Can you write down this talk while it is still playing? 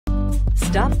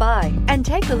Stop by and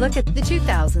take a look at the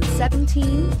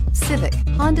 2017 Civic.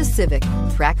 Honda Civic.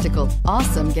 Practical,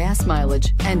 awesome gas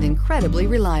mileage, and incredibly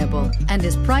reliable, and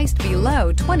is priced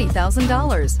below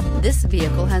 $20,000. This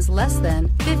vehicle has less than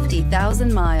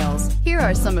 50,000 miles. Here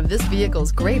are some of this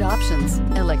vehicle's great options: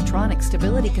 electronic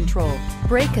stability control,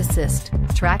 brake assist,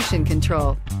 traction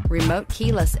control, remote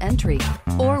keyless entry,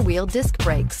 four-wheel disc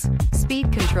brakes,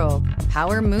 speed control,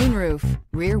 power moonroof,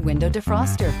 rear window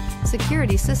defroster,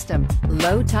 security system,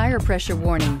 low tire pressure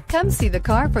warning. Come see the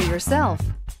car for yourself.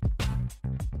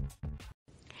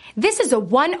 This is a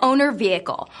one-owner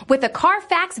vehicle with a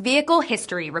Carfax Vehicle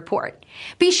History Report.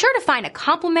 Be sure to find a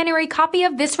complimentary copy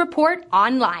of this report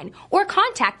online or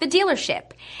contact the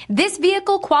dealership. This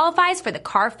vehicle qualifies for the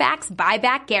Carfax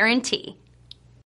Buyback Guarantee.